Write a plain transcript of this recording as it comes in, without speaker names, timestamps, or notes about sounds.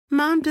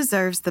Mom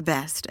deserves the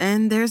best,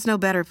 and there's no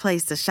better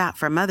place to shop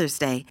for Mother's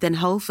Day than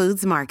Whole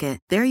Foods Market.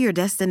 They're your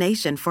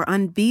destination for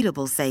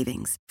unbeatable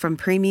savings, from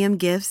premium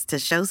gifts to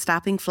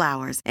show-stopping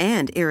flowers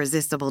and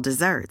irresistible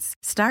desserts.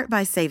 Start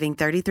by saving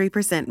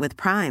 33% with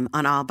Prime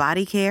on all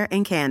body care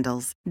and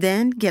candles.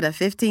 Then get a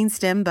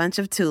 15-stem bunch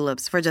of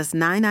tulips for just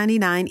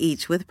 $9.99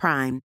 each with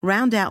Prime.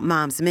 Round out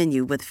Mom's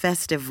menu with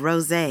festive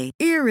rosé,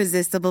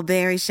 irresistible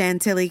berry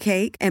chantilly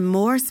cake, and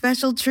more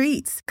special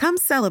treats. Come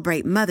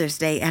celebrate Mother's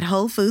Day at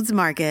Whole Foods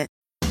Market.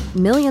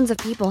 Millions of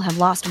people have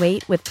lost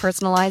weight with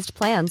personalized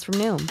plans from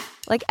Noom.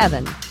 Like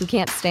Evan, who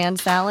can't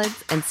stand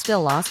salads and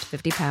still lost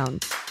 50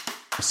 pounds.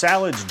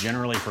 Salads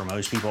generally for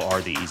most people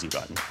are the easy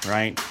button,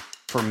 right?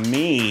 For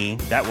me,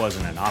 that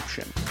wasn't an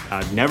option.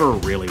 I never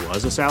really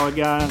was a salad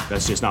guy.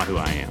 That's just not who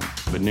I am.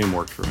 But Noom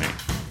worked for me.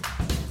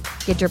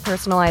 Get your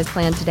personalized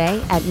plan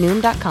today at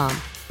Noom.com.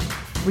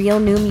 Real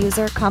Noom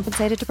user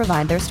compensated to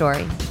provide their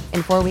story.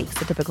 In 4 weeks,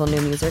 the typical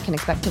Noom user can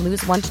expect to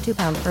lose 1 to 2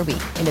 pounds per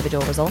week.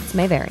 Individual results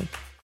may vary.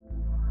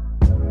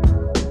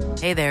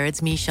 Hey there,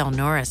 it's Michelle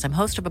Norris. I'm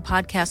host of a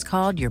podcast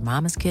called Your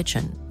Mama's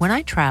Kitchen. When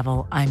I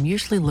travel, I'm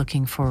usually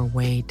looking for a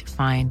way to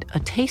find a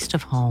taste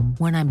of home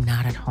when I'm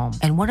not at home.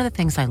 And one of the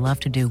things I love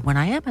to do when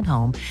I am at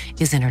home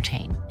is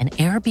entertain. And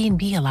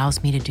Airbnb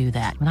allows me to do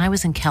that. When I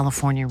was in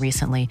California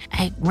recently,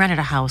 I rented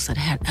a house that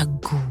had a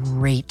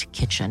great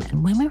kitchen.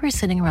 And when we were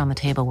sitting around the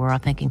table, we were all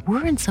thinking,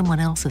 we're in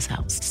someone else's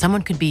house.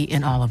 Someone could be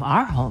in all of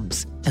our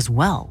homes as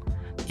well.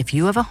 If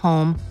you have a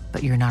home,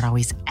 but you're not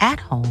always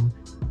at home,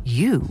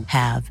 you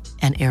have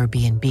an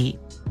Airbnb.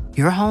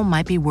 Your home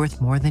might be worth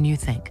more than you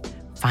think.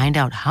 Find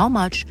out how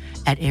much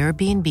at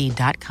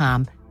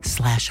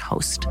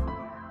airbnb.com/host.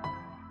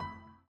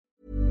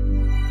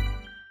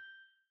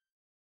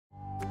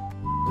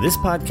 This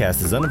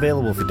podcast is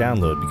unavailable for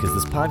download because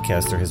this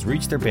podcaster has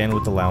reached their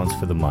bandwidth allowance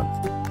for the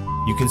month.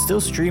 You can still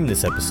stream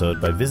this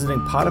episode by visiting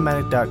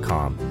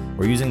Podomatic.com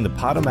or using the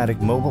Podomatic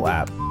mobile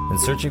app and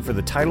searching for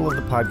the title of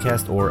the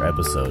podcast or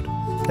episode.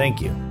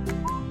 Thank you.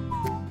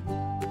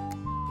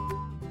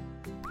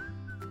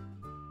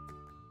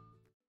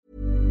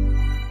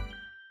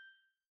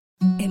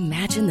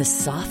 Imagine the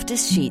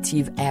softest sheets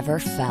you've ever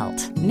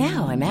felt.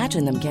 Now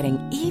imagine them getting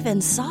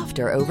even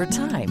softer over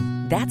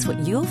time. That's what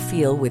you'll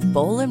feel with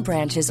Boll &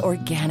 Branch's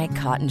organic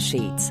cotton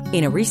sheets.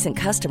 In a recent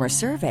customer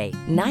survey,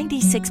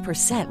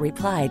 96%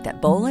 replied that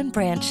Boll &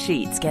 Branch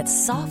sheets get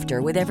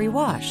softer with every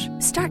wash.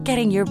 Start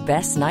getting your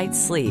best night's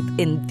sleep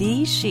in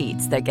these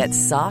sheets that get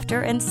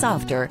softer and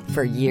softer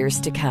for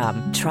years to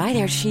come. Try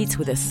their sheets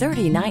with a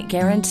 30-night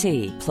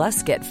guarantee.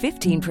 Plus, get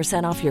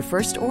 15% off your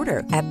first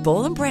order at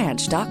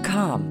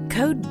BollandBranch.com.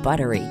 Code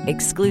BUTTERY.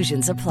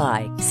 Exclusions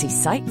apply. See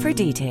site for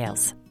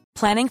details.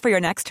 Planning for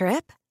your next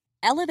trip?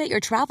 Elevate your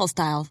travel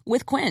style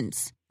with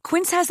Quince.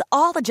 Quince has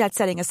all the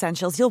jet-setting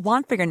essentials you'll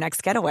want for your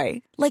next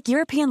getaway, like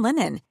European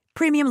linen,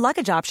 premium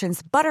luggage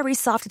options, buttery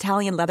soft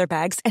Italian leather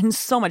bags, and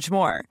so much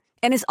more.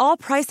 And is all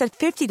priced at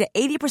 50 to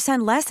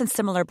 80% less than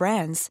similar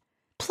brands.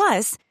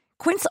 Plus,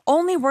 Quince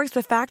only works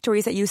with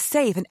factories that use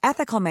safe and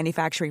ethical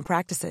manufacturing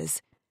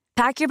practices.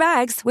 Pack your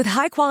bags with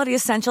high-quality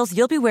essentials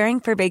you'll be wearing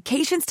for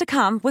vacations to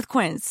come with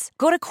Quince.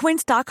 Go to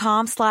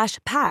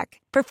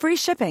quince.com/pack for free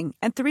shipping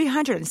and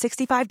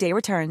 365-day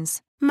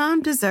returns.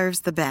 Mom deserves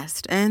the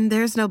best, and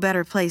there's no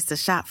better place to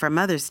shop for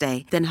Mother's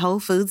Day than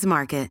Whole Foods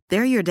Market.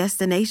 They're your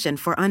destination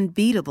for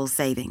unbeatable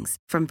savings,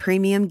 from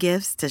premium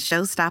gifts to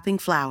show-stopping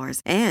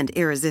flowers and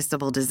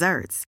irresistible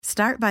desserts.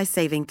 Start by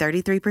saving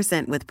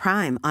 33% with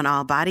Prime on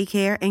all body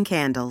care and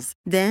candles.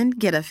 Then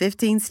get a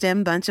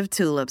 15-stem bunch of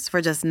tulips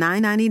for just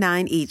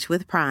 $9.99 each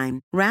with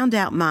Prime. Round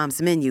out Mom's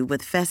menu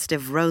with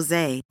festive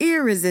rosé,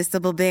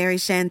 irresistible berry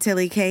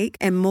chantilly cake,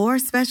 and more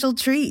special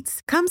treats.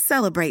 Come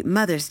celebrate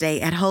Mother's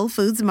Day at Whole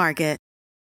Foods Market.